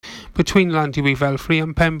between Llandewi Velfrey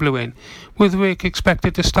and Penblwyn, with work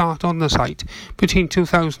expected to start on the site between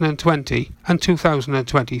 2020 and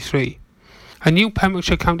 2023. A new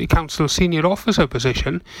Pembrokeshire County Council senior officer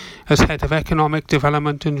position as Head of Economic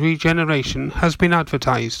Development and Regeneration has been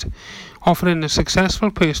advertised, offering a successful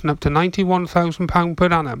person up to £91,000 per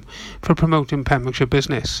annum for promoting Pembrokeshire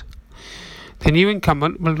business. The new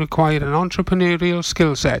incumbent will require an entrepreneurial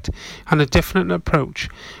skill set and a different approach,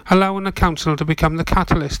 allowing the council to become the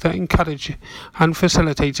catalyst that encourages and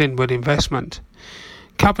facilitates inward investment.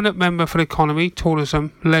 Cabinet Member for Economy,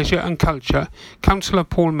 Tourism, Leisure and Culture, Councillor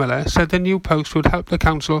Paul Miller, said the new post would help the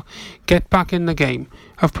council get back in the game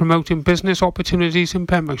of promoting business opportunities in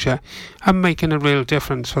Pembrokeshire and making a real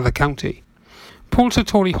difference for the county. Paul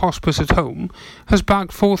Sartori Hospice at Home has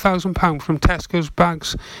bagged £4,000 from Tesco's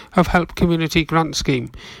Bags of Help Community Grant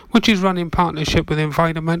Scheme, which is run in partnership with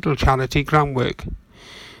environmental charity Groundwork.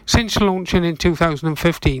 Since launching in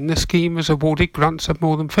 2015, the scheme has awarded grants of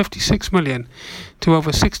more than £56 million to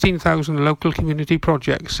over 16,000 local community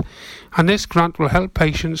projects, and this grant will help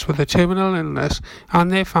patients with a terminal illness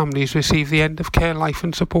and their families receive the end of care life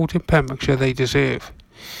and support in Pembrokeshire they deserve.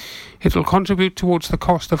 It will contribute towards the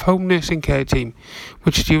cost of Home Nursing Care Team,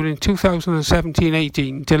 which during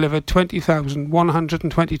 2017-18 delivered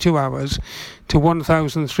 20,122 hours to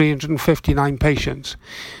 1,359 patients.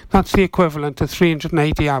 That's the equivalent to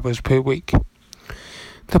 380 hours per week.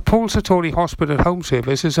 The Paul Sartori Hospital at Home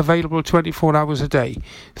service is available 24 hours a day,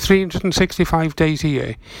 365 days a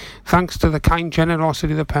year, thanks to the kind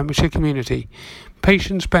generosity of the Pembrokeshire community.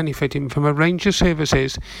 Patients benefiting from a range of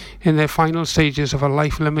services in their final stages of a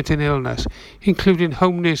life-limiting illness, including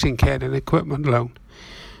home nursing care and equipment loan.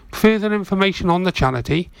 Further information on the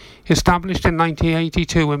charity, established in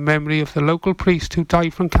 1982 in memory of the local priest who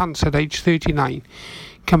died from cancer at age 39,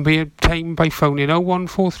 can be obtained by phoning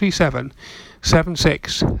 01437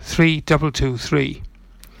 76 3223.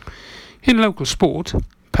 In local sport,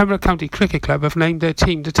 Pembroke County Cricket Club have named their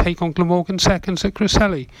team to take on Glamorgan Seconds at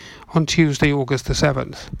Cresselly on Tuesday, August the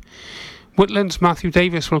 7th. Whitland's Matthew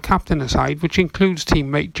Davis will captain the side, which includes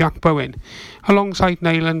teammate Jack Bowen, alongside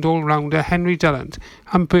Neyland all-rounder Henry Dillant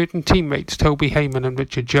and Burton teammates Toby Heyman and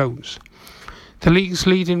Richard Jones. The league's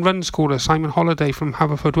leading run scorer Simon Holliday from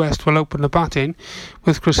Haverfordwest will open the batting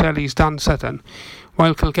with Cresselly's Dan Sutton,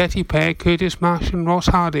 while Kilgetty pair Curtis Marsh and Ross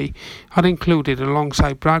Hardy are included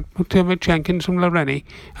alongside Brad McDermott Jenkins from Loreni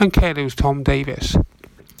and Carew's Tom Davis.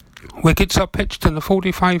 Wickets are pitched in the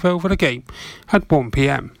 45 over the game at 1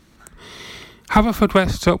 p.m.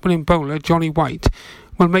 Haverfordwest's opening bowler Johnny White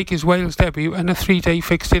will make his Wales debut in a 3-day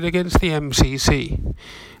fixture against the MCC.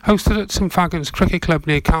 Hosted at St Fagans Cricket Club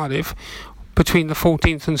near Cardiff between the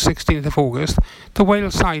 14th and 16th of August, the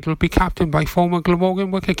Wales side will be captained by former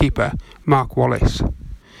Glamorgan wicketkeeper Mark Wallace.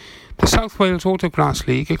 The South Wales Autograss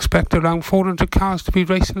League expect around 400 cars to be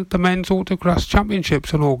racing at the Men's Autograss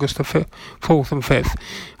Championships on August the 4th and 5th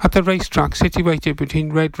at the racetrack situated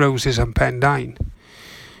between Red Roses and Pendine.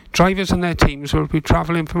 Drivers and their teams will be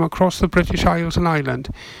travelling from across the British Isles and Ireland,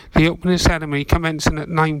 the opening ceremony commencing at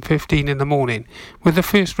 9:15 in the morning, with the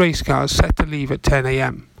first race cars set to leave at 10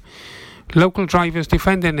 a.m. Local drivers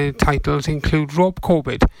defending their titles include Rob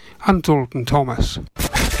Corbett and Dalton Thomas.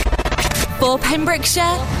 For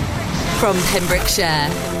Pembrokeshire, from Pembrokeshire,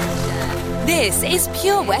 this is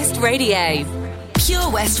Pure West Radio. Pure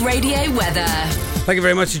West Radio weather. Thank you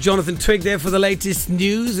very much to Jonathan Twig there for the latest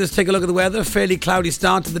news. Let's take a look at the weather. Fairly cloudy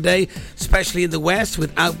start to the day, especially in the west,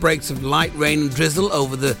 with outbreaks of light rain and drizzle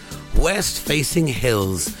over the west-facing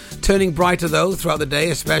hills. Turning brighter, though, throughout the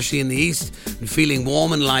day, especially in the east, and feeling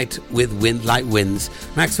warm and light with light winds.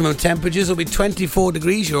 Maximum temperatures will be 24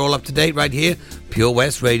 degrees. You're all up to date right here. Pure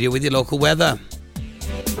West Radio with your local weather.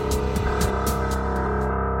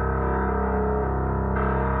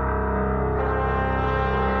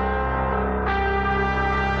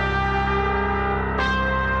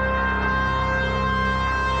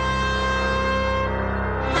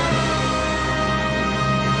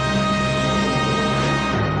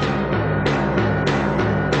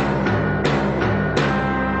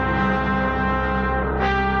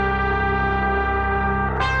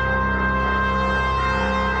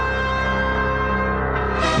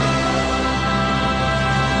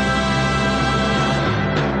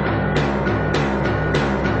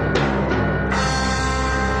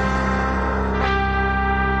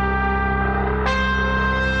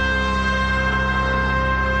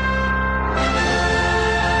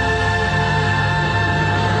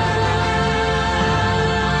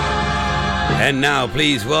 And now,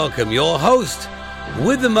 please welcome your host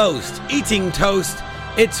with the most, eating toast.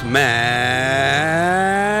 It's Matt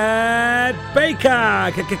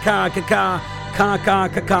Baker. Ka ka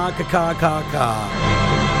ka ka ka ka ka ka.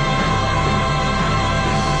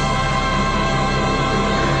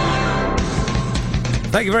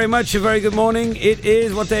 Thank you very much. A very good morning. It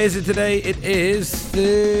is, what day is it today? It is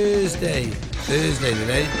Thursday. Thursday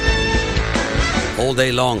today. All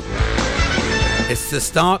day long. It's the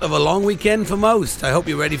start of a long weekend for most. I hope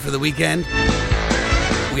you're ready for the weekend.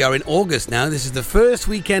 We are in August now. This is the first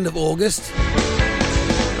weekend of August.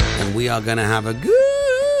 And we are going to have a good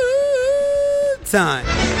time.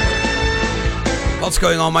 Lots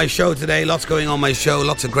going on my show today. Lots going on my show.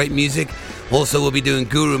 Lots of great music. Also, we'll be doing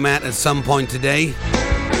Guru Matt at some point today.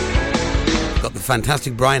 Got the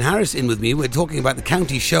fantastic Brian Harris in with me. We're talking about the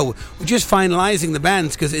county show. We're just finalising the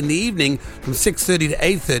bands because in the evening from 6:30 to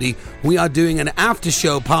 8:30 we are doing an after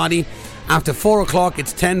show party. After 4 o'clock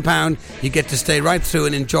it's £10. You get to stay right through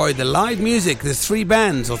and enjoy the live music. There's 3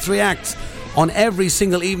 bands or 3 acts on every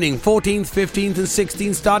single evening, 14th, 15th and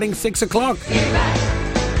 16th, starting 6 o'clock.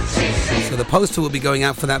 So the poster will be going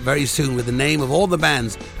out for that very soon with the name of all the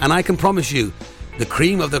bands, and I can promise you the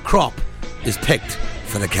cream of the crop is picked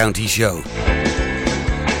for the county show.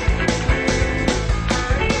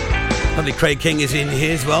 Lovely Craig King is in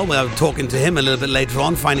here as well. We're talking to him a little bit later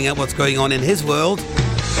on, finding out what's going on in his world.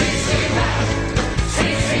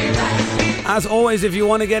 As always, if you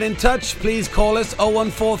want to get in touch, please call us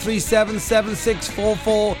 01437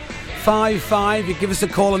 764455. You give us a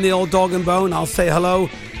call on the old dog and bone. I'll say hello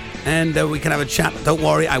and we can have a chat. Don't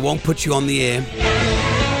worry, I won't put you on the air.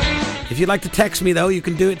 If you'd like to text me though, you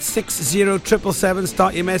can do it 60777.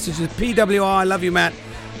 Start your message with PWR, I love you Matt,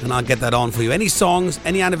 and I'll get that on for you. Any songs,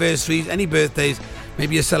 any anniversaries, any birthdays,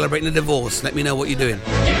 maybe you're celebrating a divorce, let me know what you're doing.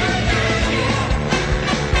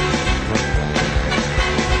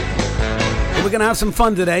 But we're going to have some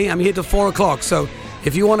fun today. I'm here till 4 o'clock, so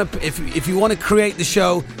if you want to create the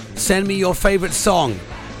show, send me your favourite song.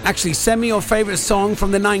 Actually, send me your favourite song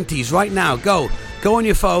from the 90s right now. Go on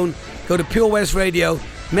your phone, go to Pure West Radio,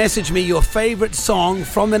 message me your favourite song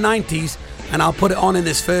from the 90s, and I'll put it on in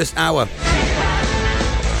this first hour.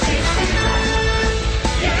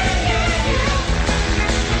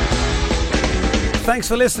 Thanks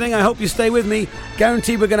for listening. I hope you stay with me.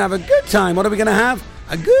 Guaranteed we're going to have a good time. What are we going to have?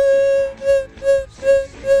 A good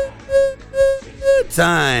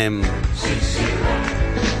time.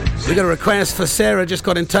 We got a request for Sarah, just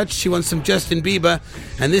got in touch. She wants some Justin Bieber,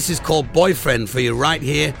 and this is called Boyfriend for you right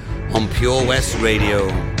here on Pure West Radio.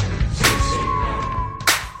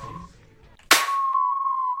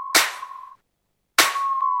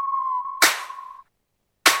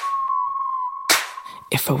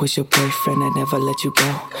 If I was your boyfriend, I'd never let you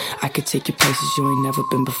go. I could take you places you ain't never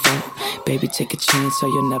been before. Baby, take a chance so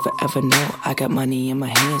you'll never ever know. I got money in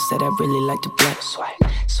my hands that I really like to blow. Swipe,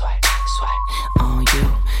 swipe, swipe on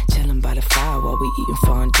you. Chilling by the fire while we eating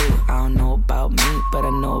fondue. I don't know about me, but I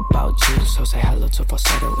know about you. So say hello to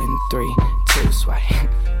falsetto in 3, 2, swipe.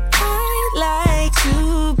 I'd like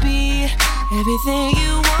to be everything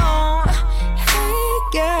you want. Hey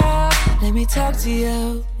girl, let me talk to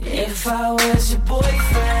you. If I was your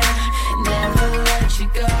boyfriend, never let you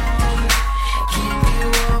go. Keep you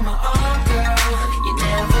on my arm, girl. You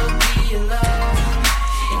never be alone.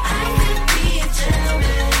 I could be a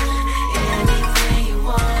gentleman, anything you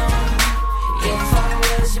want. If I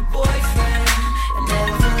was your boyfriend, I'd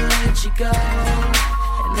never let you go.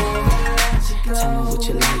 Tell me what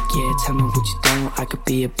you like, yeah, tell me what you don't. I could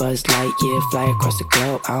be a Buzz Light, yeah, fly across the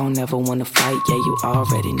globe. I don't ever wanna fight, yeah, you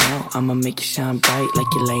already know. I'ma make you shine bright like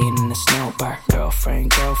you're laying in the snow. Bar.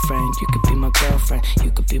 Girlfriend, girlfriend, you could be my girlfriend.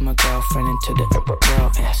 You could be my girlfriend into the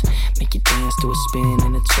world. Yes. Make you dance to a spin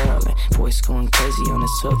and a twirl. And voice going crazy on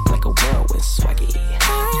this hook like a whirlwind swaggy.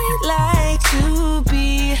 I'd like to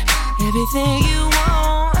be everything you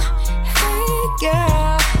want. Hey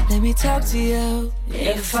girl, let me talk to you.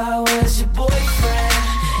 If I was your boyfriend,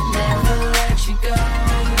 never let you go.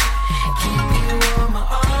 Keep you on my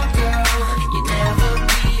arm, girl. You never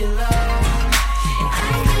be alone. I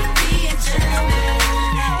could be a gentleman,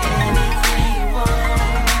 anything you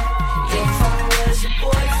want. If I was your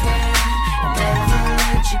boyfriend, never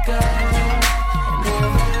let you go.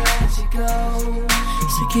 Never let you go.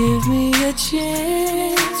 So give me a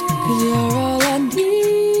chance, 'cause you're all I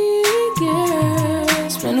need, girl.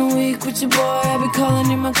 Spend a week with your boy, I'll be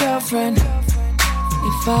calling you my girlfriend.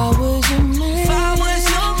 If I was your man, I'd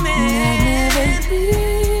never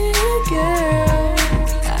leave, girl.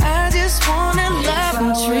 I just wanna love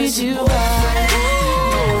and treat you right.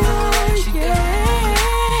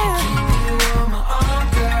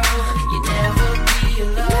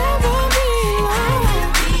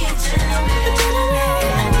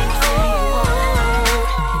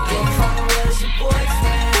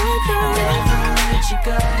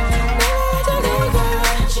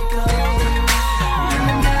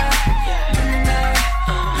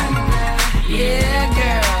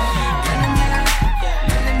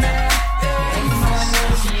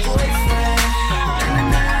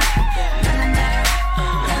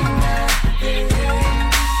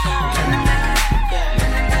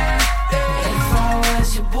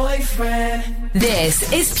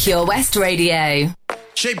 This is Pure West Radio.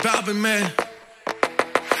 J Balvin, man.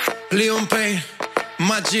 Leon Payne,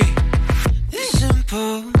 my G. It's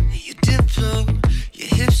simple, you diplo, your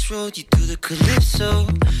hips roll, you do the calypso.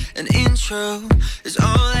 An intro is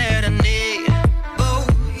all that I need. Oh,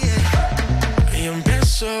 yeah. Y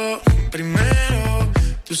empiezo primero,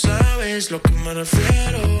 tú sabes lo que me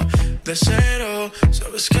refiero. De cero,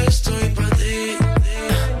 sabes que estoy para ti.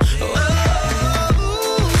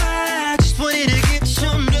 I just wanted to get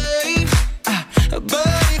your name, but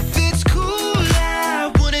if it's cool,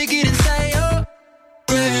 I wanna get inside your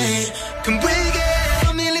brain. Can we get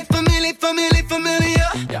familiar?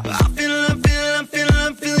 Yeah. I'm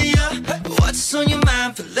feeling ya. What's on your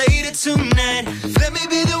mind for later tonight? Let me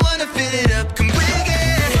be the one to fill it up. Can we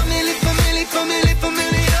get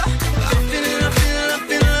familiar?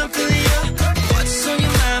 I'm feeling ya. What's on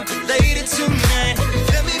your mind for later tonight?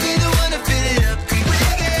 Let me be the one to fill it up. Can we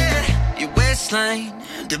get your waistline,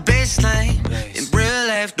 the baseline? In real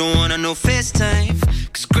life, don't wanna know FaceTime.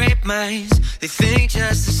 Cause great minds, they think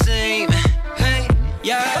just the same. Hey,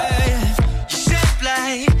 yeah. You shape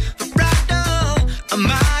like a bottle, a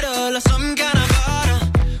model or some kind of bottle.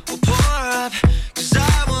 We'll pour up, cause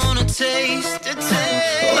I wanna taste the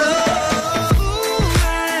taste.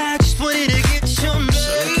 I just wanted to get your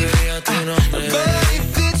name, but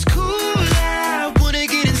if it's cool, I wanna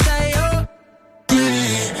get inside your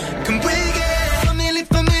brain. Can we get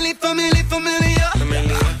familiar?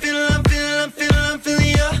 I'm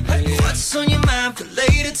feeling ya. What's on your mind for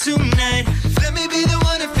later tonight? Let me be the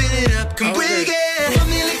one to fill it up. Can we get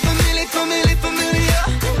familiar?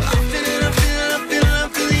 I'm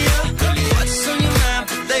feeling ya. What's on your mind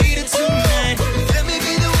for later tonight? Let me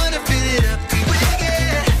be the one to fill it up. Can we get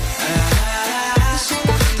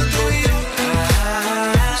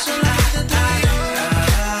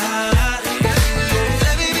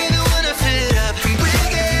let me be the one to fill it up. Can we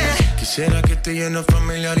get Quisiera que tú y yo nos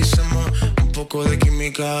familiaricemos. Un poco de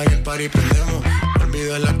química y el party prendemos.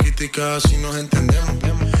 Olvida la crítica si nos entendemos.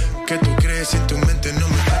 ¿Qué tú crees si en tu mente no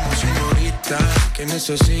metemos? Señorita, ¿qué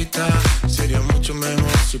necesitas? Sería mucho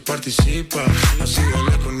mejor si participas. Así de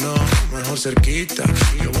lejos no, mejor cerquita.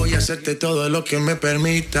 Yo voy a hacerte todo lo que me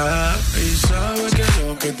permita. Y sabes que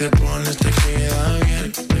lo que te pones te queda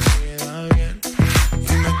bien.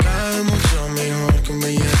 Y me cae mucho mejor que un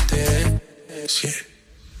billete 100.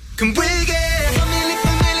 Can we get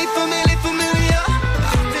familiar?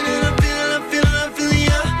 I'm feeling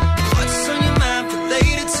ya. What's on your mind for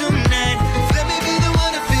later tonight? Let me be the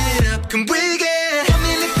one to fill it up. Can we get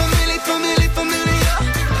familiar?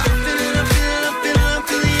 I'm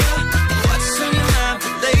feeling ya. What's on your mind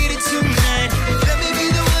for later tonight? Let me be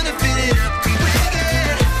the one to fill it up. Can we get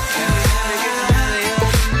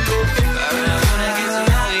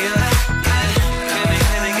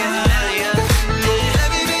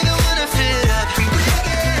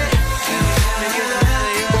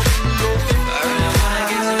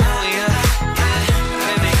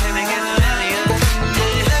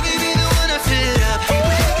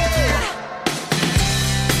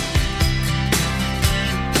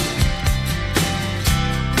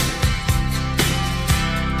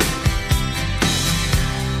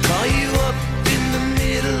call you up in the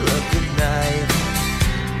middle of the night,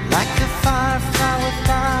 like a firefly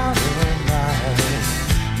without a light.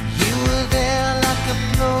 You were there like a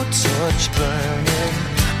blowtorch burning.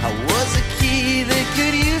 I was a key that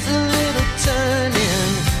could use a little turning.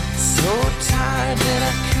 So tired that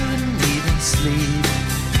I couldn't even sleep.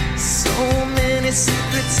 So many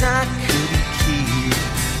secrets I couldn't keep.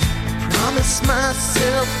 I promised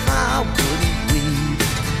myself I wouldn't weep.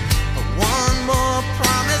 One more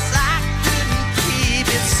promise I couldn't keep.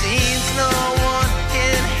 It seems no one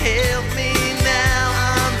can help me now.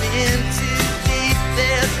 I'm in too deep.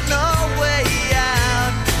 There's no way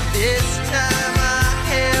out. This time I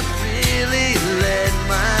have really let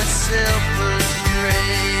myself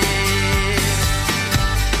astray.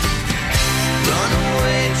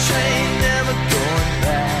 Runaway train, never going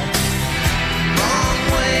back. Wrong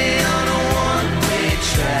way on a one-way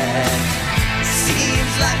track.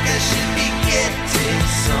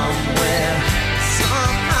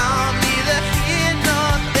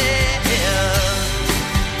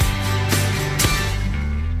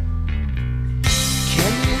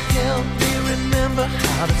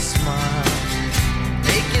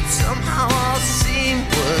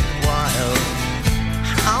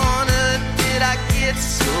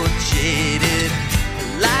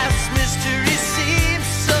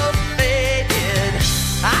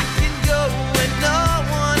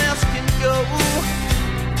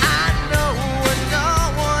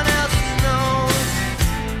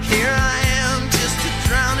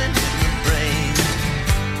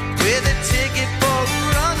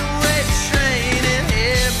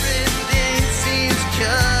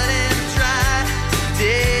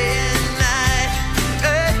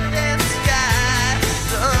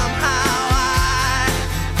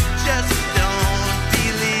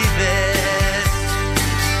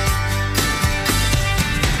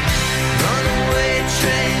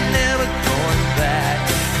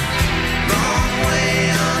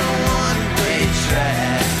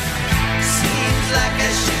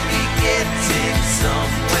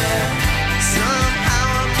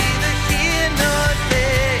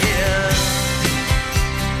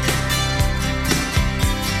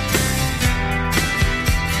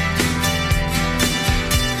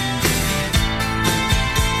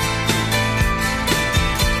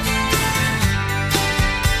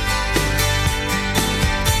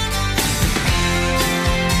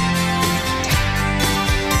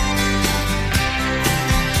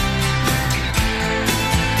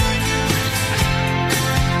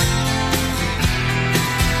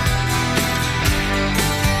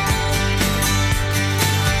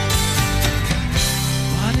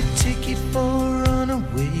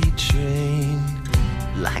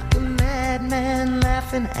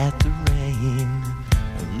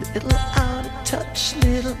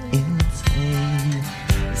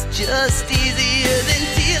 just easier than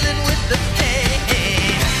dealing with the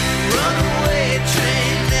pain. Runaway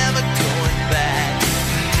train, never going back.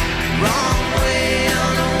 Wrong way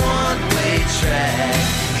on a one-way track.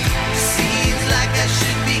 Seems like I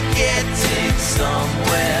should be getting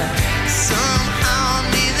somewhere. Somehow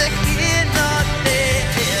neither here nor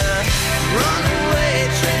there. Runaway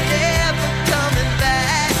train, never coming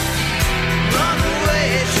back.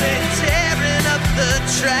 Runaway train, tearing up the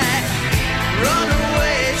track.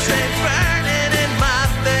 Runaway train, burning in my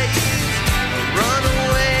face.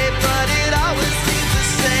 Runaway, but it always seems the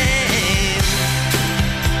same.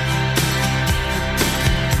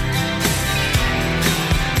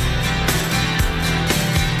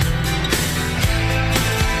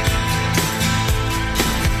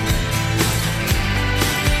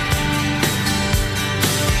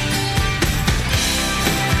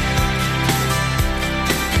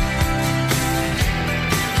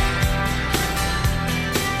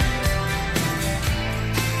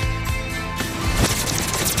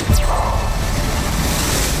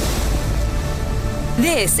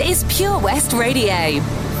 This is Pure West Radio.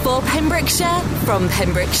 For Pembrokeshire, from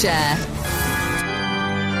Pembrokeshire.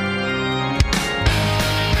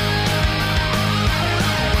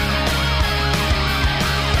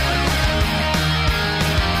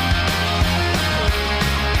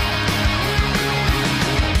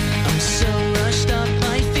 I'm so rushed off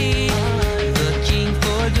my feet, looking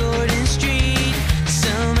for Gordon Street.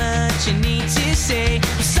 So much I need to say.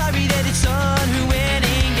 I'm sorry that it's on her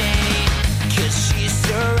wedding day, 'cause she's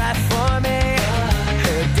so right for me.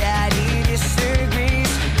 Her daddy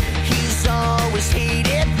disagrees. He's always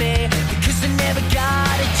hated me because I never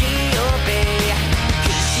got a G.O.B.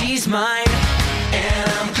 'Cause she's mine, and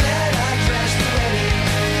I'm glad I crashed the wedding.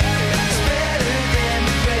 It's better than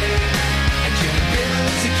regretting. I could have been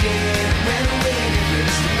loose again, ran away and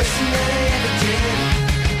it's the best thing that I ever did.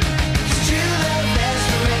 'Cause true love lasts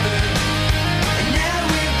forever, and now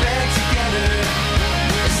we're back together,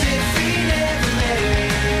 as if we never met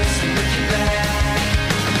her. So looking back,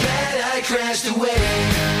 I'm glad I crashed the wedding.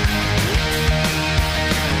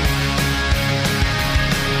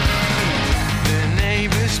 The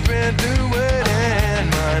neighbors spread the word, and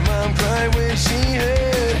my mom cried when she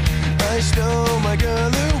heard I stole my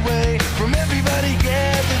girl away from everybody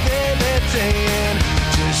gathered there that day, and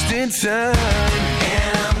just in time.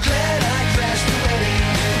 And I'm glad I crashed the wedding.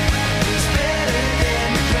 It's better than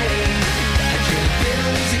regretting. I could have been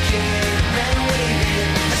loose again, ran away then.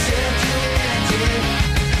 I said I'd do it and I did.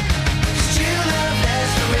 'Cause true love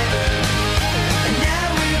lasts forever, and now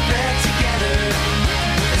we're back together,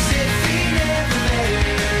 as if we never met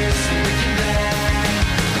her. So looking back,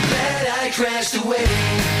 I'm glad I crashed the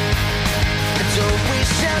wedding. I don't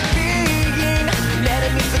wish I'm being mad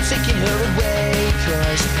at me for taking her away,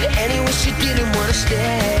 'cause anyway she didn't want to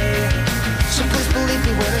stay. So please believe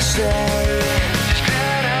me when I say, just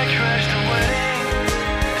glad I crashed the wedding.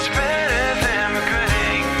 It's better than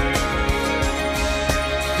regretting.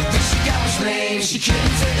 The way she got was lame. She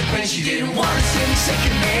couldn't take the pain. She didn't want to say me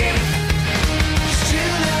second name. 'Cause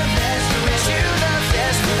true love lasts forever. True love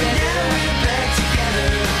lasts forever. Now we're back together.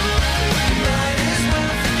 You might as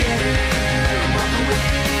well forget her and walk away.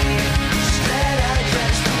 Just glad I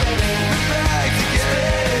crashed the wedding. We're back together.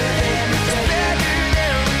 It's better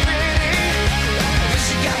than regretting. The way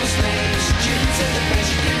she got was lame. She couldn't take the pain.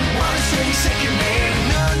 She didn't want to say me second name.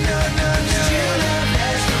 No, no, no, no. True love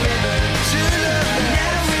lasts forever. True love. And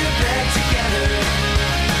now we're back together.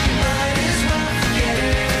 You might as well forget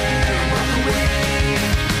her and walk away.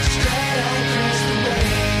 Just glad I crashed the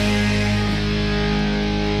wedding.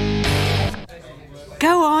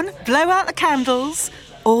 Go on, blow out the candles.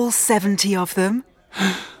 All 70 of them.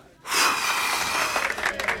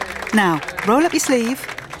 Now, roll up your sleeve.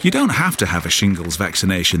 You don't have to have a shingles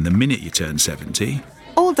vaccination the minute you turn 70,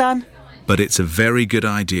 All done. but it's a very good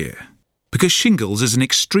idea. Because shingles is an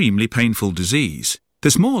extremely painful disease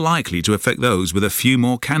that's more likely to affect those with a few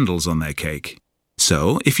more candles on their cake.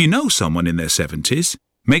 So, if you know someone in their 70s,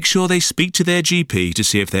 make sure they speak to their GP to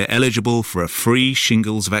see if they're eligible for a free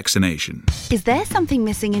shingles vaccination. Is there something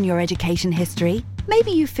missing in your education history?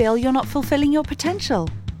 Maybe you feel you're not fulfilling your potential.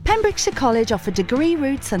 Pembrokeshire College offer degree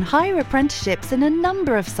routes and higher apprenticeships in a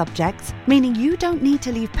number of subjects, meaning you don't need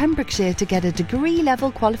to leave Pembrokeshire to get a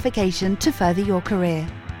degree-level qualification to further your career.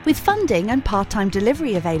 With funding and part-time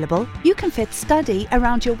delivery available, you can fit study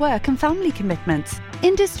around your work and family commitments.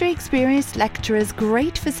 Industry-experienced lecturers,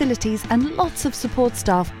 great facilities and lots of support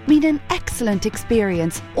staff mean an excellent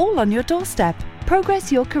experience, all on your doorstep.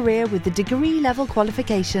 Progress your career with a degree-level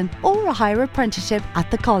qualification or a higher apprenticeship at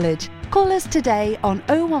the college. Call us today on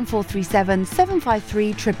 01437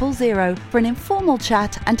 753 000 for an informal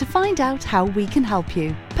chat and to find out how we can help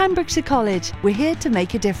you. Pembrokeshire College, we're here to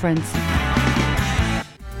make a difference.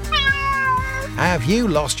 Have you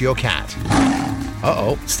lost your cat?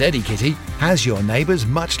 Uh-oh, steady kitty. Has your neighbour's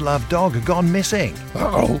much-loved dog gone missing?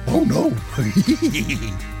 Uh-oh, oh no.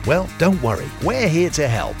 Well, don't worry, we're here to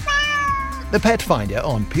help. The Pet Finder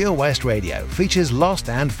on Pure West Radio features lost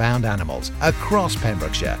and found animals across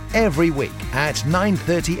Pembrokeshire every week at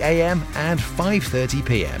 9:30am and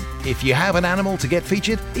 5:30pm. If you have an animal to get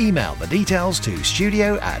featured, email the details to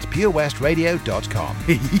studio@purewestradio.com.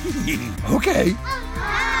 Okay.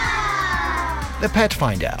 The Pet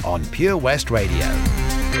Finder on Pure West Radio.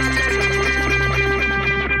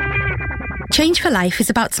 Change for Life is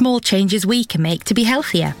about small changes we can make to be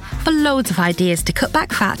healthier. For loads of ideas to cut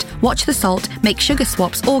back fat, watch the salt, make sugar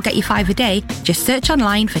swaps or get your 5 a day, just search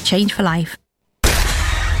online for Change for Life.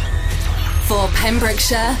 For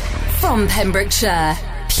Pembrokeshire, from Pembrokeshire,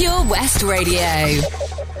 Pure West Radio.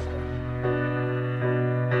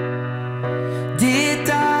 Dear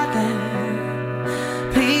darling,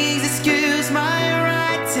 please excuse my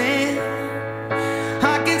writing.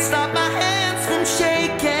 I can't stop my hands from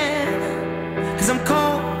shaking, 'cause I'm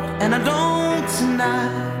cold and I don't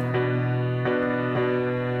tonight.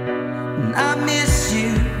 And I miss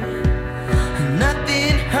you.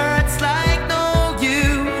 Nothing hurts like no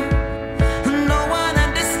you. No one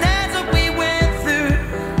understands what we went through.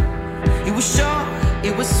 It was short,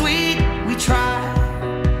 it was sweet, we tried.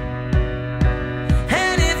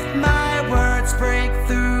 And if my words break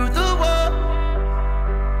through the wall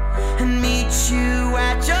and meet you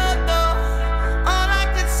at your door, all I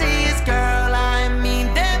can say is, girl, I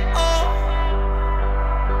mean them all.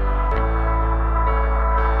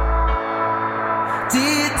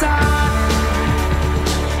 Dear darling,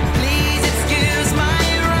 please excuse my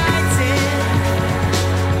writing.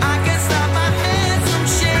 I can't stop my hands from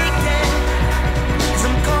shaking, 'cause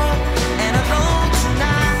I'm cold and alone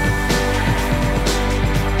tonight.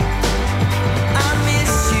 I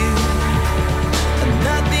miss you.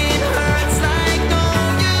 Nothing hurts like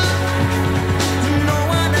knowing you. No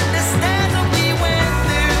one understands what we went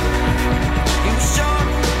through. It was short,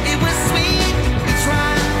 it was sweet, we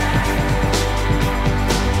tried.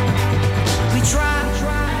 We tried.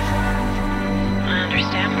 I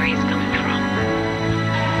understand where he's coming from.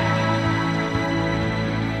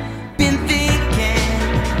 Been thinking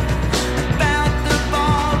about the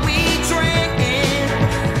ball we drank in,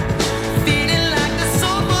 feeling like the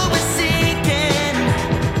soul was sinking.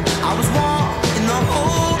 I was warm in the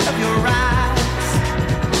hold of your eyes.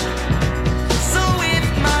 So if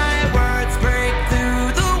my words break through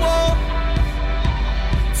the wall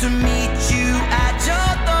to meet you at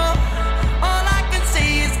your door, all I can say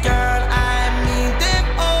is, girl, I mean them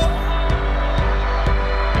all.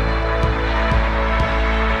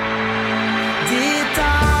 Dear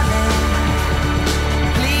darling,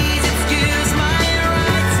 please excuse my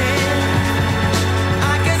writing.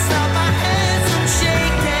 I can't stop my hands from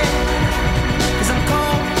shaking, 'cause I'm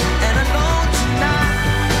cold and alone tonight.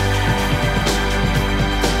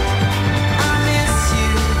 I miss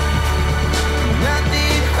you.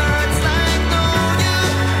 Nothing hurts like knowing you.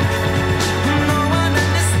 No one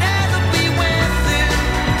understands what we went through.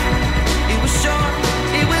 It was short,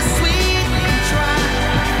 it was sweet, we tried.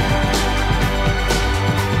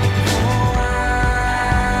 Oh, I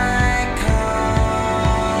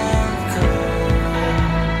conquer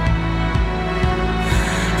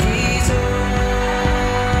these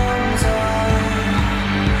arms are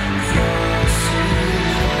yours.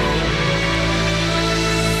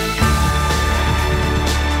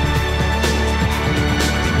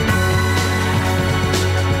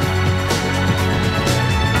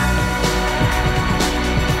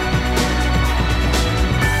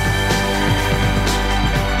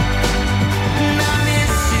 And I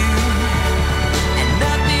miss you. And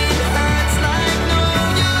nothing hurts like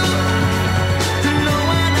knowing you. No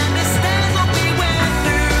one understands what we went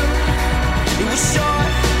through. It was short,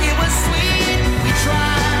 it was sweet, we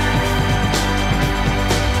tried.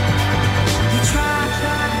 We tried.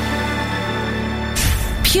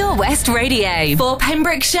 Pure West Radio. For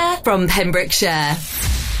Pembrokeshire, from Pembrokeshire.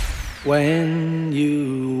 When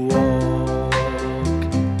you walk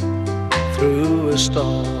through a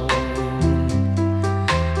storm,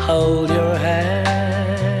 hold your head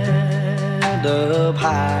up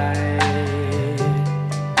high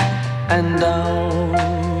and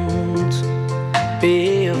don't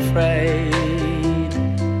be afraid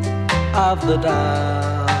of the dark.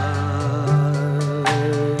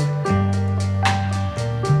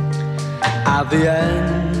 At the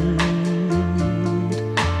end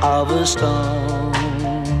of of a stone.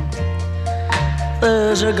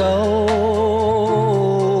 There's a golden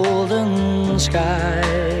sky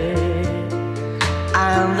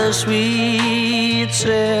and the sweet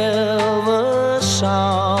silver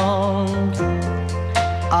sound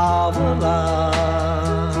of a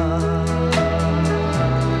love.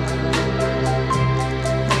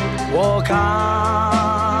 Walk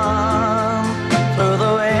on through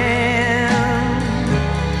the wind,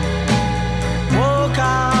 walk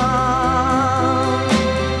on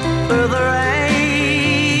through the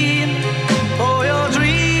rain, for your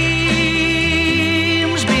dreams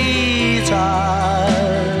be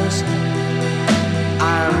tossed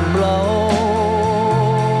and blown.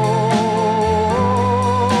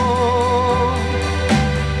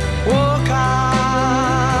 Walk on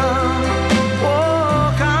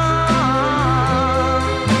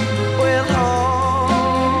with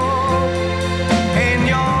hope in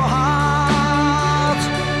your heart,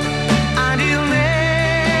 and you'll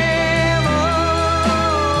never walk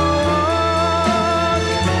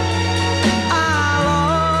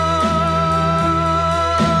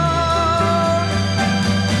alone.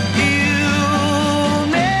 You'll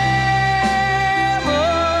never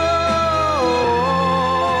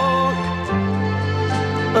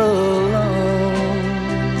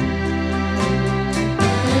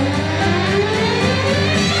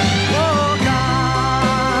walk alone.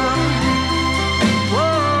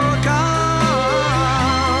 Walk on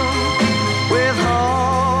with hope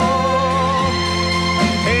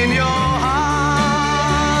in your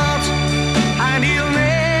heart, and you'll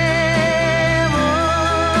never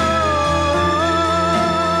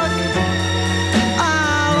walk alone.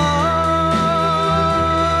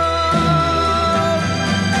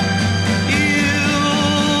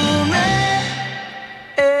 You'll never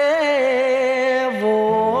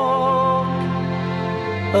walk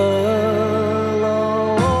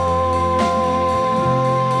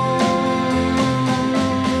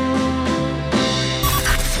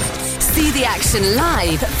See the action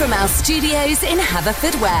live from our studios in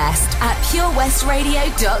Haverfordwest at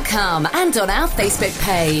purewestradio.com and on our Facebook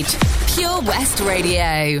page, Pure West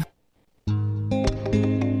Radio.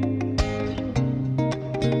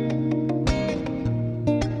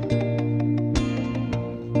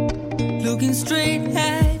 Looking straight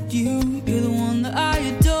at you, you're the one that I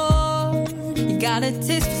adore. You got a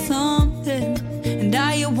taste for something, and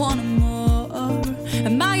now you want more.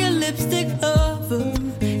 Am I your lipstick lover,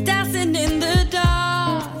 dancing in the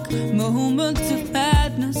dark? Moments of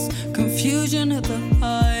madness, confusion at the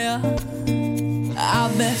higher.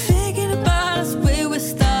 I've been thinking about us, where we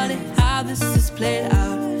started, how this is played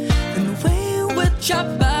out, and the way in which our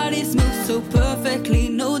bodies move so perfectly,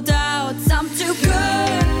 no doubts. I'm too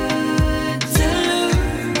good to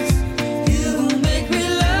lose. You make me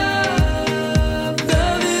love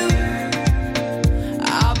you.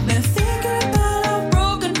 I've been thinking about our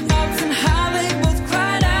broken hearts and how they both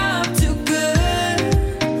cried out. Too good,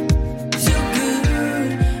 too good.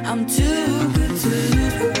 I'm too good to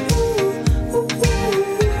lose.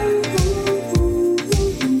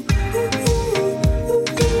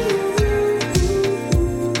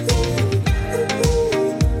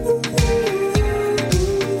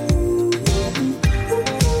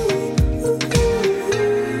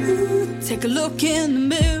 Take a look in the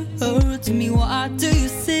mirror. To me, what do you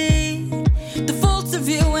see? The faults of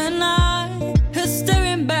you and I, her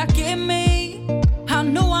staring back at me. I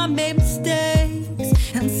know I made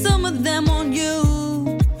mistakes, and some of them on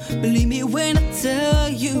you. Believe me when I tell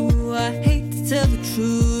you, I hate to tell the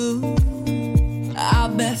truth.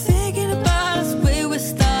 I've been thinking about us, where we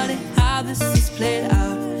started, how this is played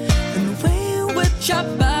out, and the way in which our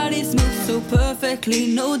bodies move so perfectly,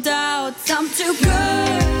 no doubts. I'm too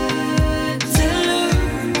good to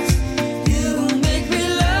lose. You make me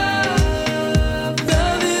love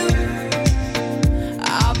you.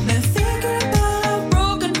 I've been thinking about our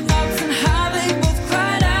broken hearts and how they both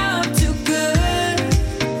cried out. Too good,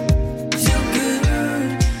 too good.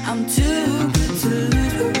 I'm too good to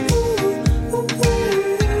lose.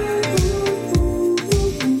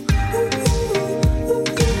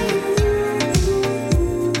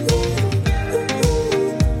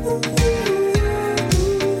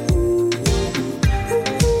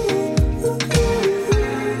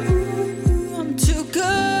 I'm too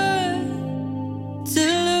good to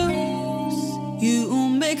lose. You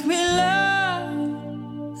make me love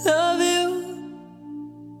you.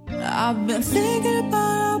 I've been thinking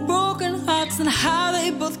about our broken hearts and how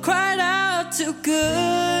they both cried out. Too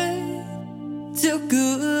good, too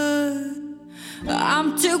good.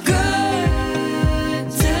 I'm too good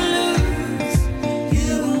to lose.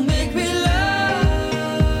 You make me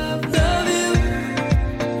love you.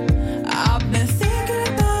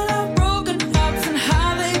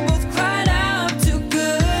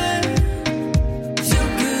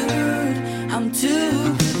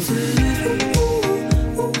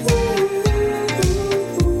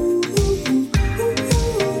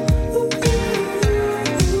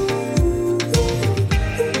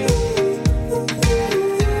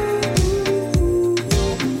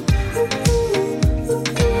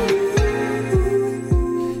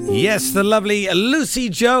 Yes, the lovely Lucy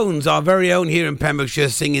Jones, our very own here in Pembrokeshire,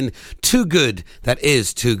 singing Too Good. That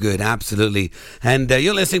is too good, absolutely. And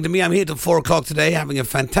you're listening to me. I'm here till 4 o'clock today, having a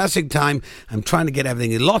fantastic time. I'm trying to get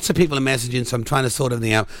everything. Lots of people are messaging, so I'm trying to sort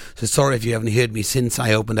everything out. So sorry if you haven't heard me since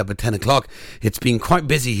I opened up at 10 o'clock. It's been quite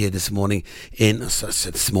busy here this morning. You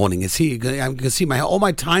can see all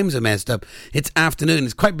my times are messed up. It's afternoon.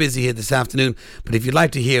 It's quite busy here this afternoon. But if you'd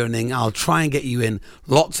like to hear anything, I'll try and get you in.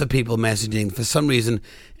 Lots of people messaging. For some reason,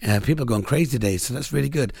 people are going crazy today, so that's really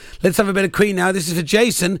good. Let's have a bit of Queen now. This is for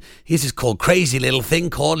Jason. This is called Crazy Little Thing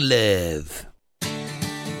Called Love.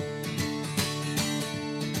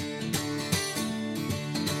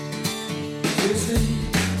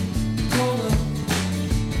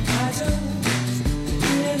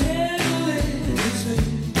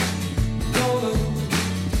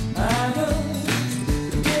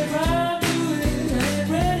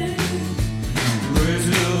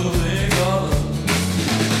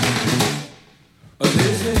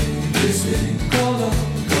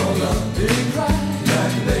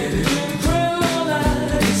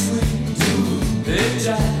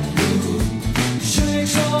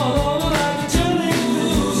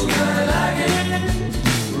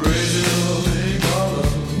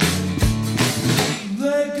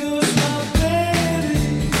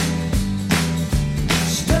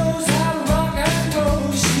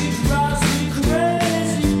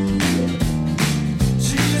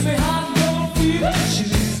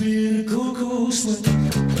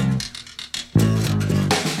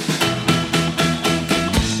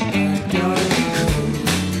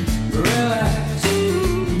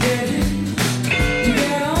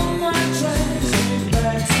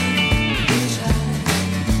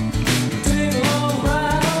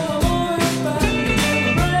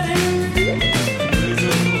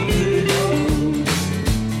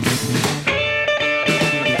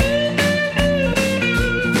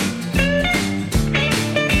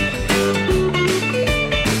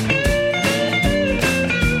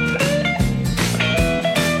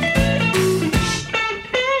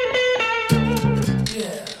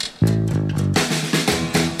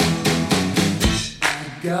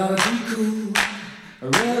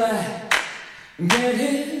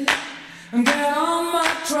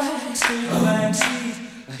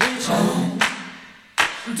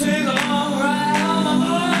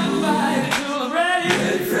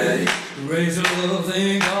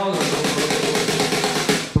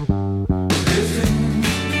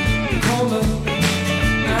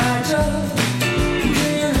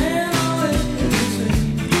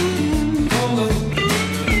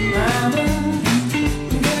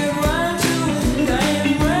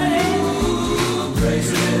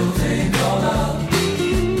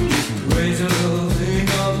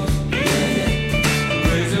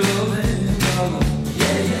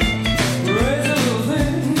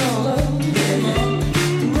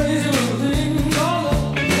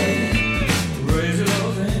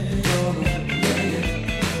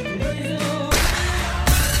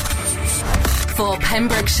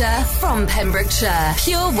 Pembrokeshire, from Pembrokeshire,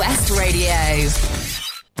 Pure West Radio.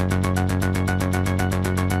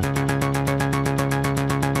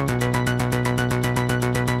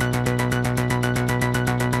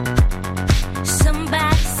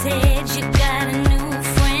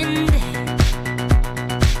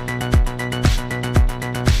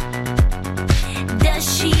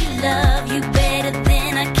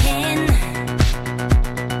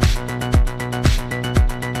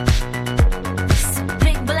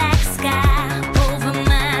 Big black sky over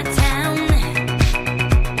my town.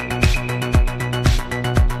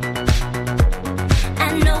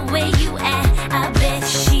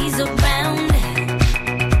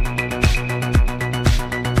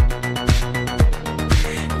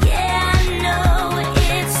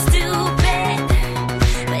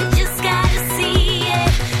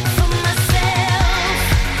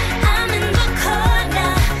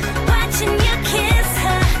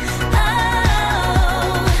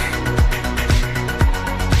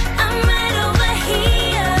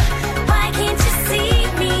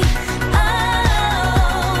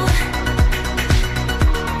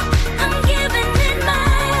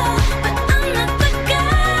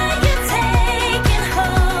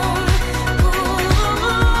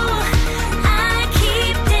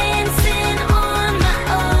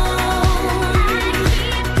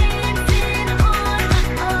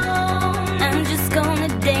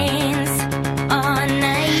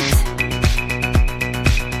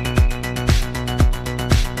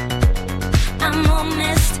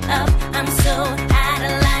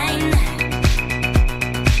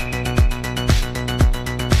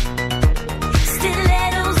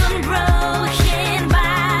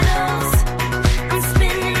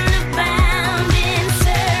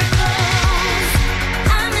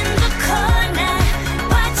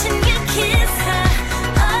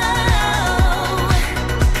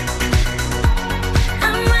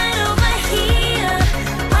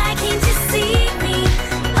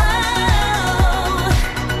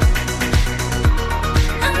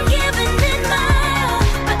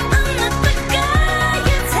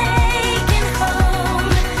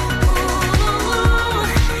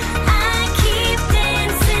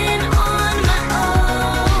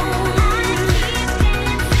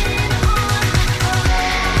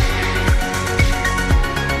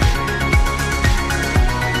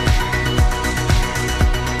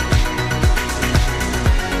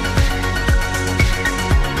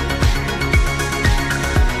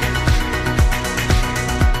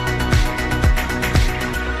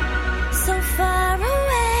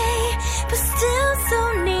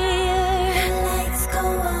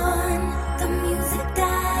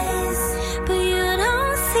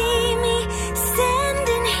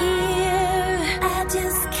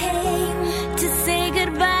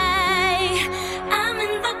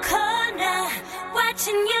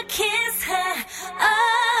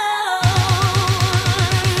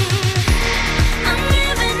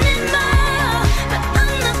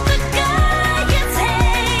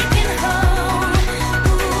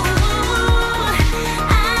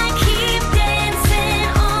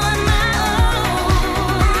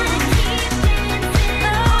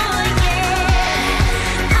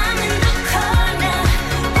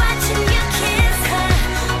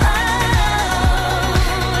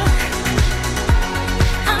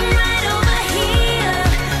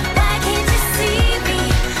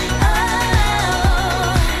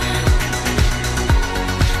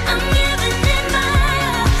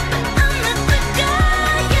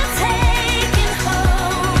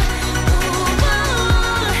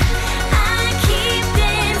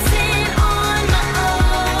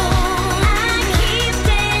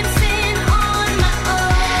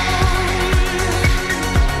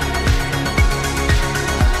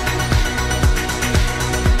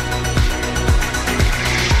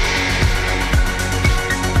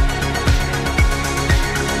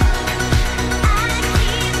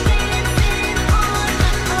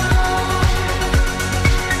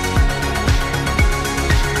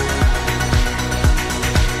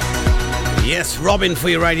 Robin for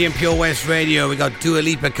you right here in Pure West Radio. We got Dua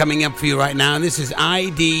Lipa coming up for you right now. And this is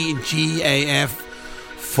IDGAF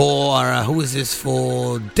for, who is this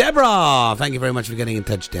for? Deborah. Thank you very much for getting in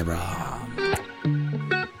touch, Deborah.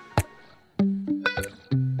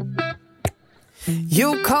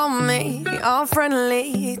 You call me all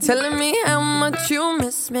friendly, telling me how much you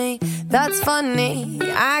miss me. That's funny,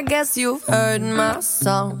 I guess you've heard my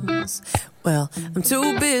songs. Well, I'm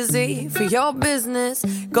too busy for your business.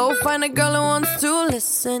 Go find a girl who wants to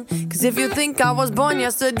listen. Cause if you think I was born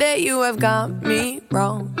yesterday, you have got me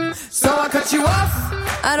wrong. So I cut you off,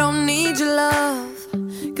 I don't need your love.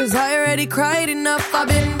 Cause I already cried enough, I've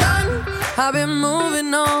been done, I've been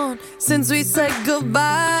moving on since we said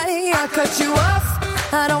goodbye. I cut you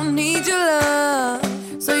off, I don't need your love.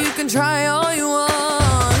 So you can try all you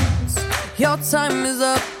want. Your time is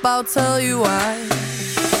up, I'll tell you why.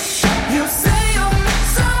 You say you're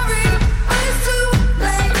sorry, but it's too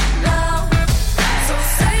late now. So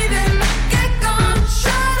save it, get gone,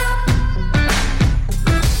 shut up.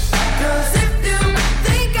 Cause if you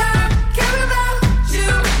think I care about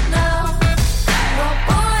you now, well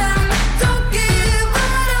boy, I don't give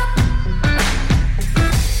it up.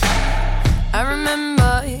 I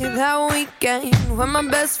remember that weekend when my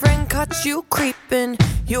best friend caught you creeping.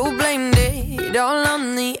 You blamed it all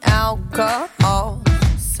on the alcohol.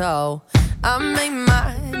 So I made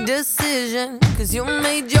my decision, cause you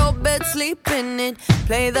made your bed, sleep in it.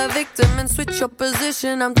 Play the victim and switch your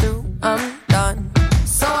position. I'm through, I'm done.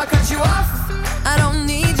 So I cut you off, I don't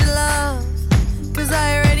need your love. Cause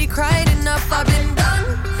I already cried enough, I've been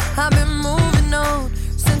done, I've been moving on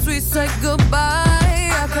since we said goodbye.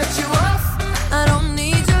 I cut you off, I don't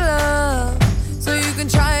need your love. So you can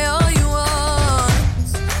try all you want.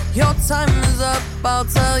 Your time is up, I'll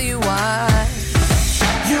tell you why.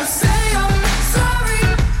 You say you're sorry,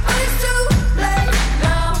 but it's too late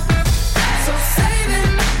now. So save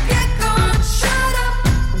it, get gone, shut up.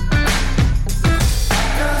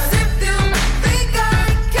 Cause if you think I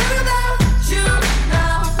care about you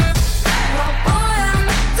now, well boy, I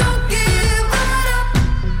don't give it up.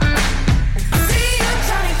 I see you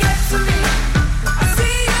trying to get to me, I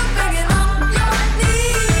see you begging on your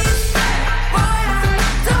knees. Boy, I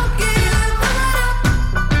don't give it up.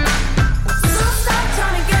 So stop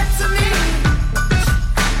trying to get to me.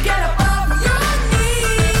 Get up off your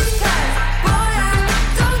knees. Cause boy, I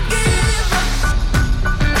don't give up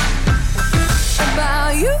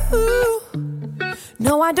about you.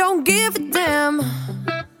 No, I don't give a damn.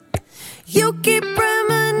 You keep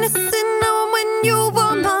reminiscing on when you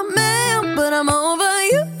were my man, but I'm over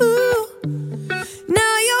you.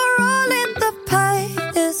 Now you're all in the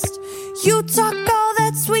past. You talk all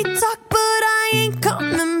that sweet talk, but I ain't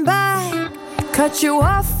coming back. Cut you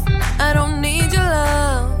off, I don't need your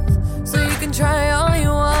love. So you can try all you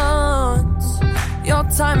want. Your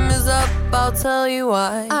time is up, I'll tell you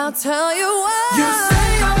why. I'll tell you why. You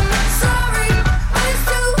say you're sorry, but it's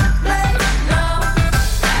too late now.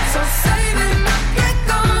 So save it, get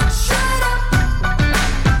gone, shut up.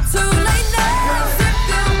 Too late now. Cause if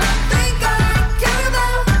you think I care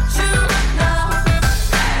about you now,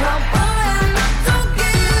 well boy, I don't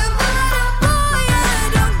give it up. Boy, I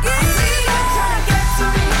don't give it up. I see you trying to get to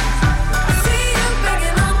me, I see you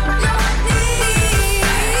begging on your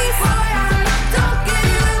knees. Boy, I don't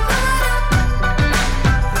give it up.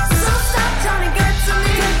 So stop trying to get to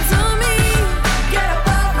me, get up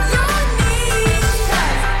off your knees.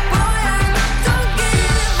 Cause boy, I don't give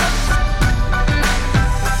up.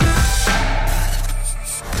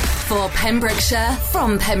 For Pembrokeshire,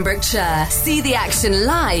 from Pembrokeshire. See the action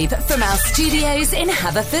live from our studios in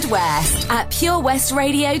Haverfordwest at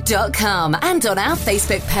purewestradio.com and on our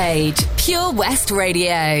Facebook page, Pure West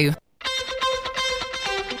Radio.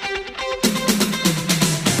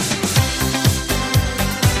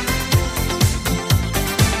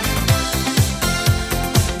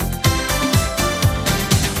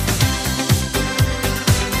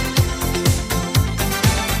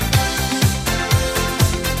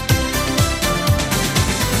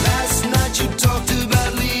 Last night you talked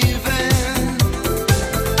about leaving.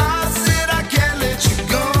 I said I can't let you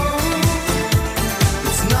go.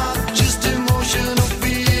 It's not just emotional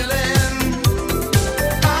feeling.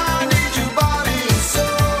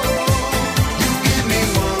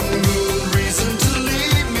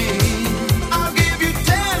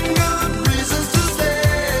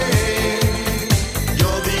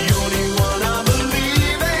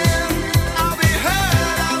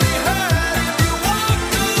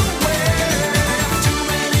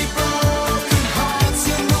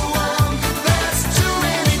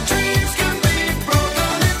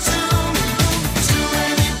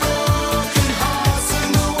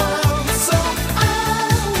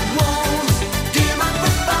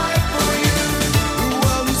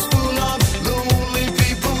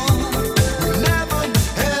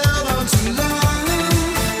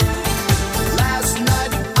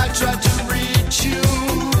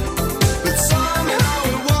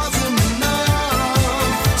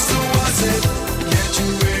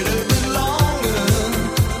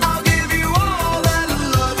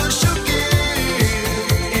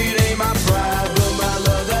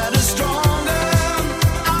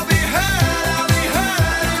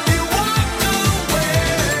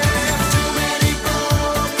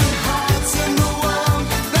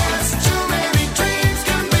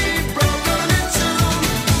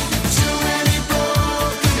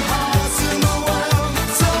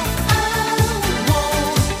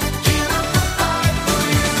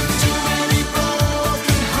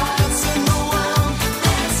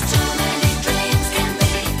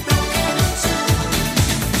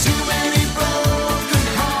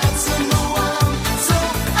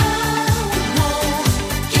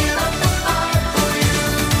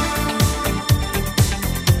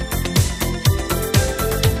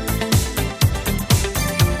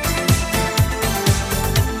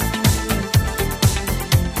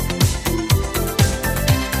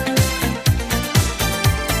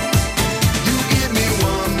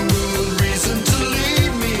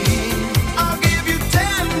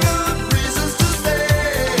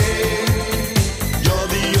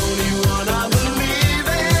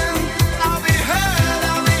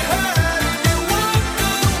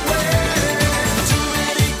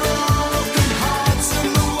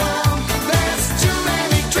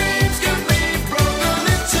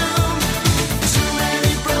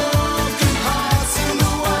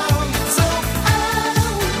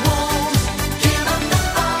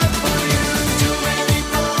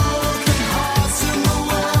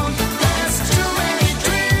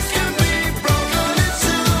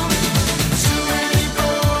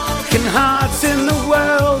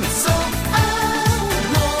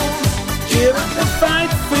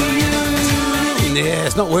 Yeah,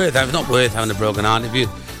 it's not worth having a broken heart. If you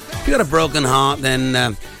got a broken heart,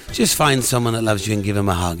 then just find someone that loves you and give him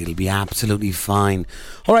a hug. It'll be absolutely fine.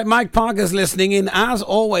 All right, Mike Parker's listening in. As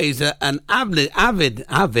always, an avid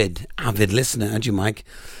listener, aren't you, Mike?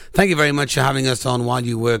 Thank you very much for having us on while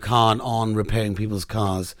you work hard on repairing people's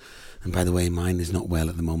cars. And by the way, mine is not well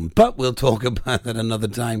at the moment, but we'll talk about that another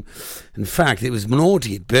time. In fact, it was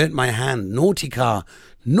naughty. It burnt my hand. Naughty car.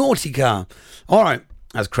 All right,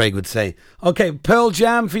 as Craig would say. Okay, Pearl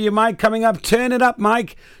Jam for you, Mike, coming up. Turn it up,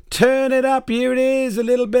 Mike. Turn it up. Here it is, a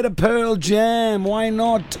little bit of Pearl Jam. Why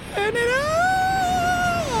not? Turn it up. Oh,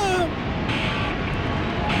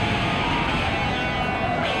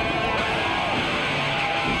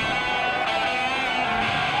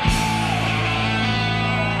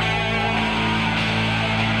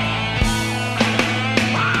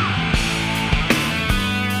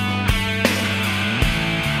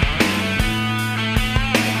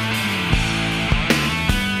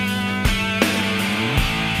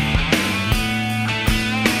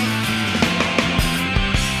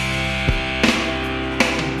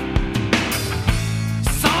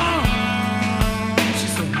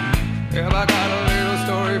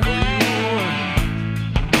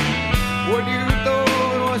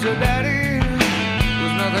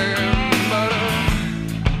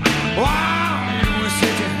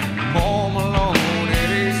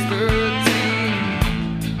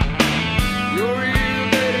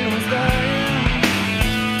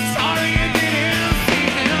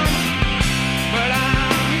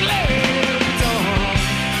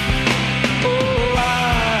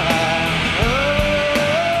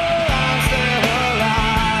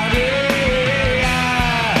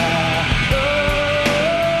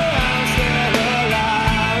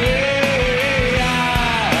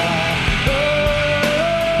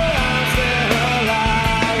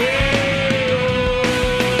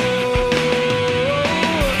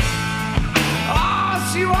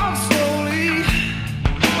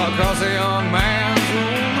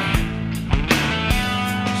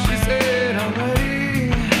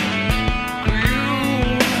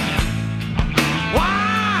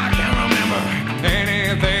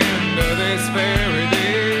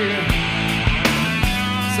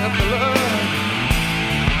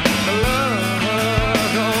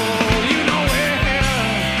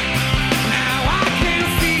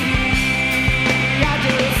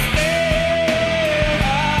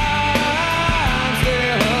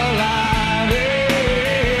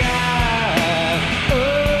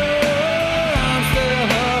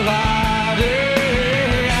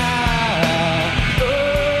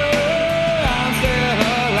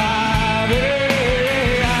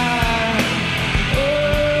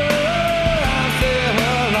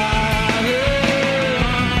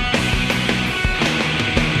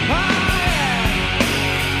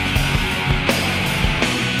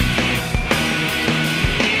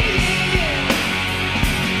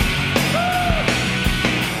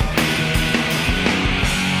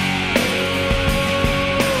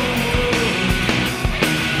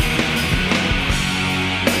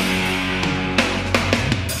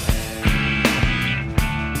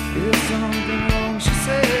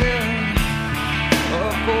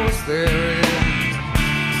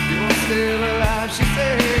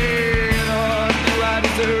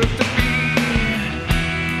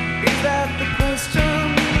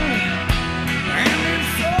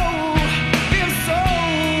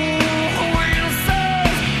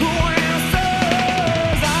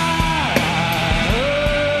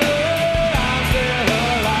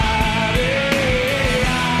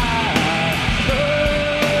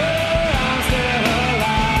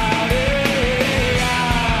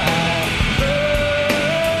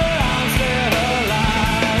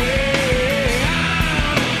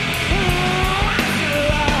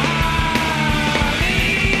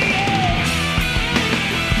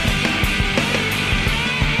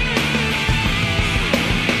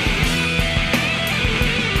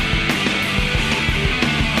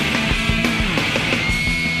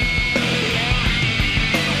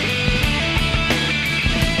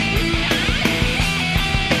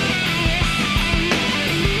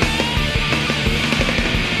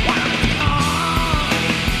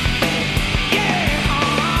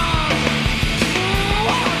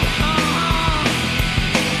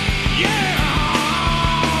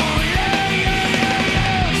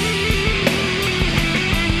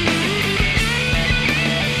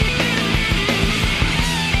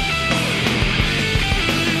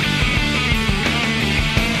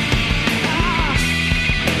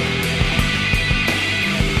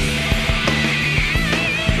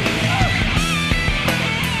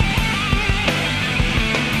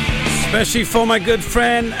 Especially for my good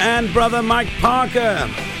friend and brother Mike Parker.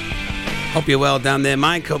 Hope you're well down there,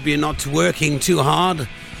 Mike. Hope you're not working too hard.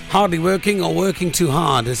 Hardly working or working too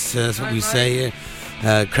hard. That's what we say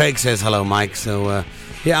here. Craig says hello, Mike. So,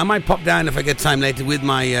 I might pop down if I get time later with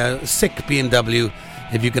my sick BMW.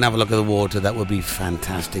 If you can have a look at the water, that would be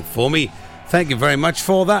fantastic for me. Thank you very much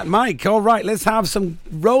for that, Mike. All right, let's have some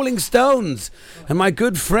Rolling Stones. And my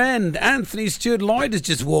good friend Anthony Stewart Lloyd has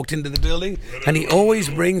just walked into the building, and he always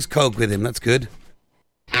brings Coke with him. That's good.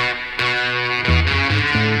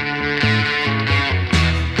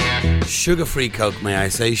 Sugar-free Coke, may I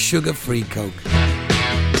say. Sugar-free Coke.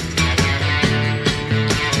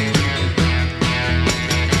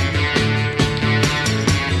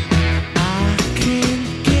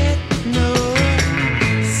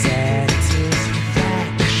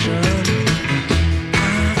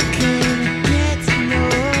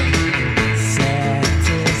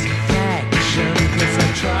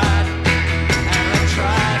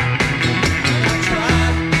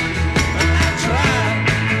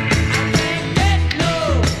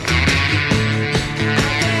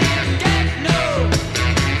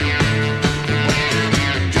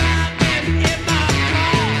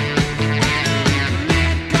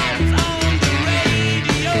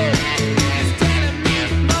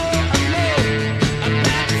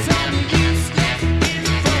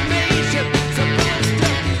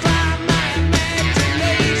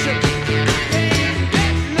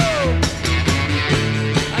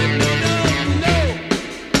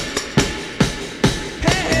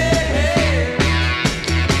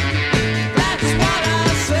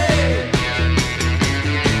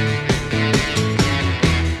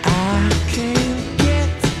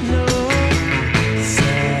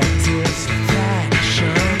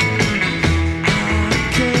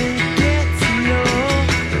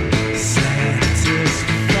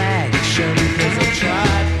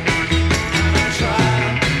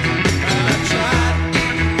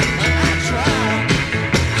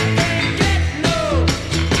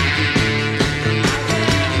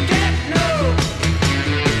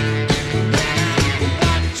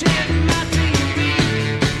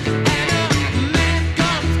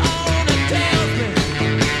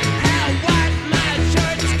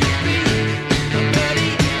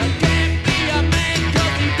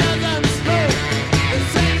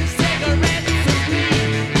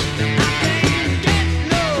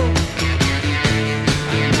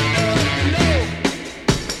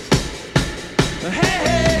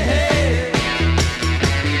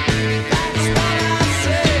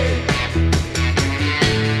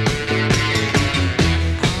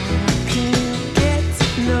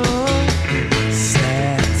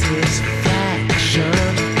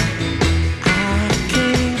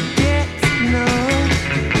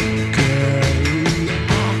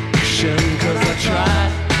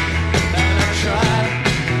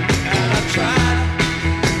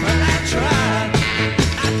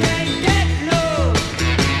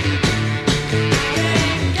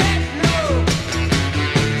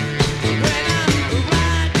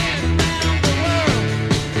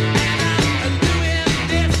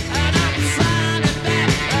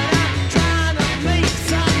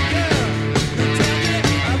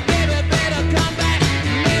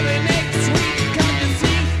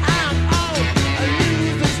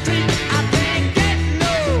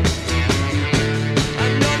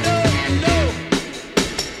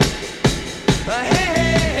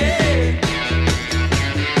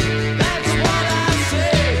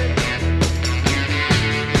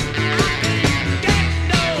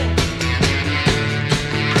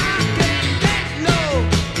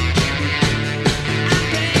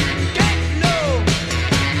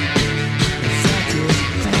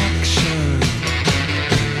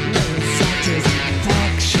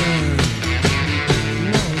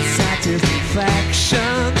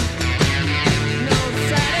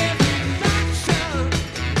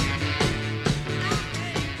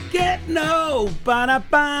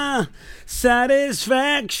 Ba-da-ba.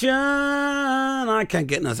 Satisfaction. I can't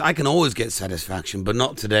get enough. I can always get satisfaction, but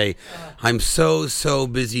not today. I'm so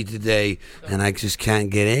busy today, and I just can't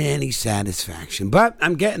get any satisfaction. But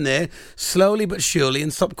I'm getting there, slowly but surely,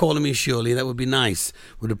 and stop calling me Shirley. That would be nice.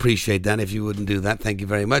 Would appreciate that if you wouldn't do that. Thank you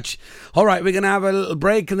very much. All right, we're going to have a little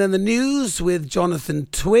break, and then the news with Jonathan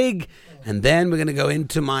Twig. And then we're going to go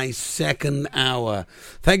into my second hour.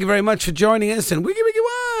 Thank you very much for joining us, and wiggy wiggy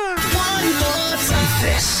wah! One more time.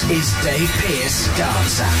 This is Dave Pearce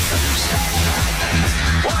Dance Anthems.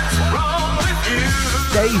 What's wrong with you?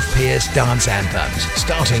 Dave Pearce Dance Anthems,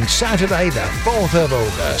 starting Saturday the 4th of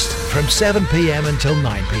August from 7 p.m. until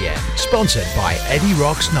 9 p.m. Sponsored by Eddie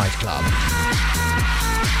Rock's Nightclub.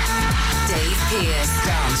 Dave Pearce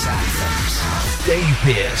Dance Anthems. Dave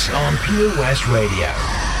Pearce on Pure West Radio.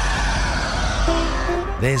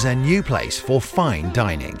 There's a new place for fine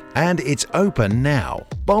dining, and it's open now.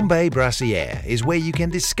 Bombay Brasserie is where you can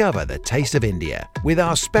discover the taste of India with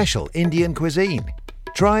our special Indian cuisine.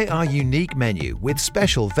 Try our unique menu with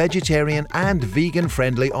special vegetarian and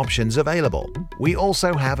vegan-friendly options available. We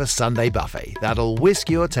also have a Sunday buffet that'll whisk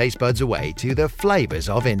your taste buds away to the flavours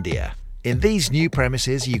of India. In these new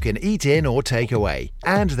premises, you can eat in or take away,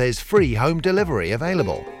 and there's free home delivery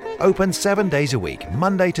available. Open 7 days a week,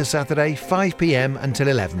 Monday to Saturday, 5 p.m. until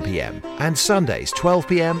 11 p.m. and Sundays 12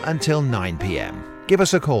 p.m. until 9 p.m. Give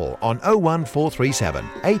us a call on 01437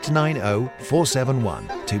 890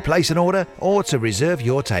 471 to place an order or to reserve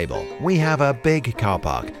your table. We have a big car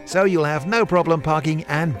park, so you'll have no problem parking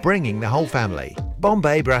and bringing the whole family.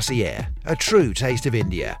 Bombay Brasserie, a true taste of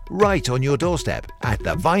India, right on your doorstep at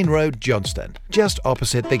the Vine Road, Johnston, just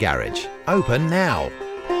opposite the garage. Open now.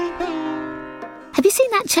 Have you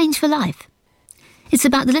seen that Change for Life? It's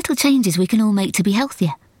about the little changes we can all make to be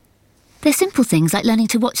healthier. They're simple things like learning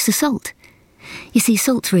to watch the salt. You see,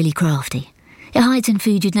 salt's really crafty. It hides in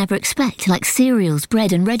food you'd never expect, like cereals,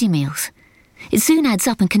 bread and ready meals. It soon adds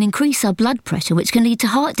up and can increase our blood pressure, which can lead to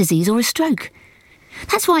heart disease or a stroke.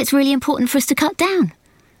 That's why it's really important for us to cut down.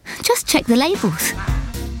 Just check the labels.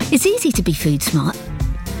 It's easy to be food smart.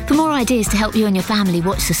 For more ideas to help you and your family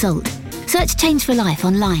watch the salt, search Change for Life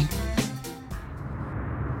online.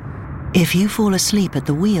 If you fall asleep at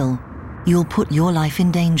the wheel, you'll put your life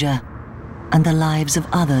in danger, and the lives of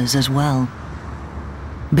others as well.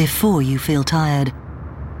 Before you feel tired,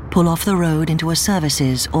 pull off the road into a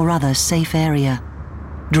services or other safe area.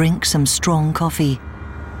 Drink some strong coffee,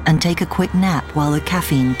 and take a quick nap while the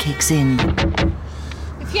caffeine kicks in.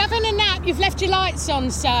 If you're having a nap, you've left your lights on,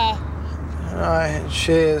 sir. All right,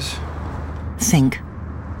 cheers. Think.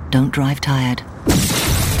 Don't drive tired.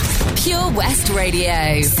 Pure West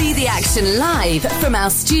Radio. See the action live from our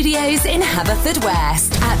studios in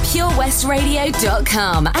Haverfordwest at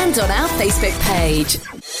purewestradio.com and on our Facebook page.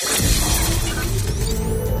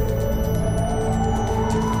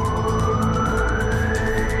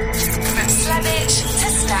 From Slevich to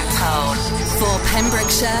Stackpole. For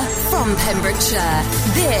Pembrokeshire, from Pembrokeshire,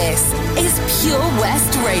 this is Pure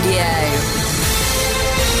West Radio.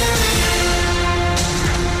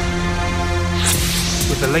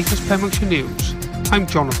 With the latest Pembrokeshire news, I'm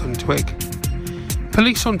Jonathan Twig.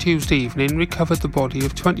 Police on Tuesday evening recovered the body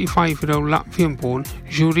of 25-year-old Latvian-born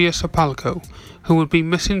Julius Apalko, who had been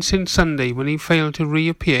missing since Sunday when he failed to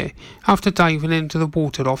reappear after diving into the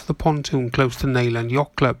water off the pontoon close to Neyland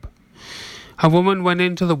Yacht Club. A woman went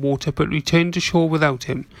into the water but returned to shore without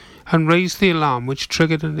him and raised the alarm, which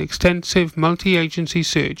triggered an extensive multi-agency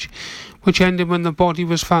search, which ended when the body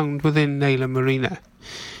was found within Neyland Marina.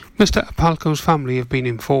 Mr. Apalko's family have been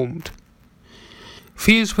informed.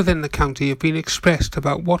 Fears within the county have been expressed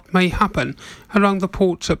about what may happen around the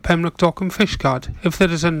ports at Pembroke Dock and Fishguard if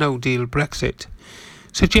there is a no-deal Brexit.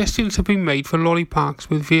 Suggestions have been made for lorry parks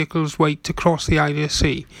with vehicles wait to cross the Irish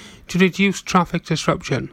Sea to reduce traffic disruption.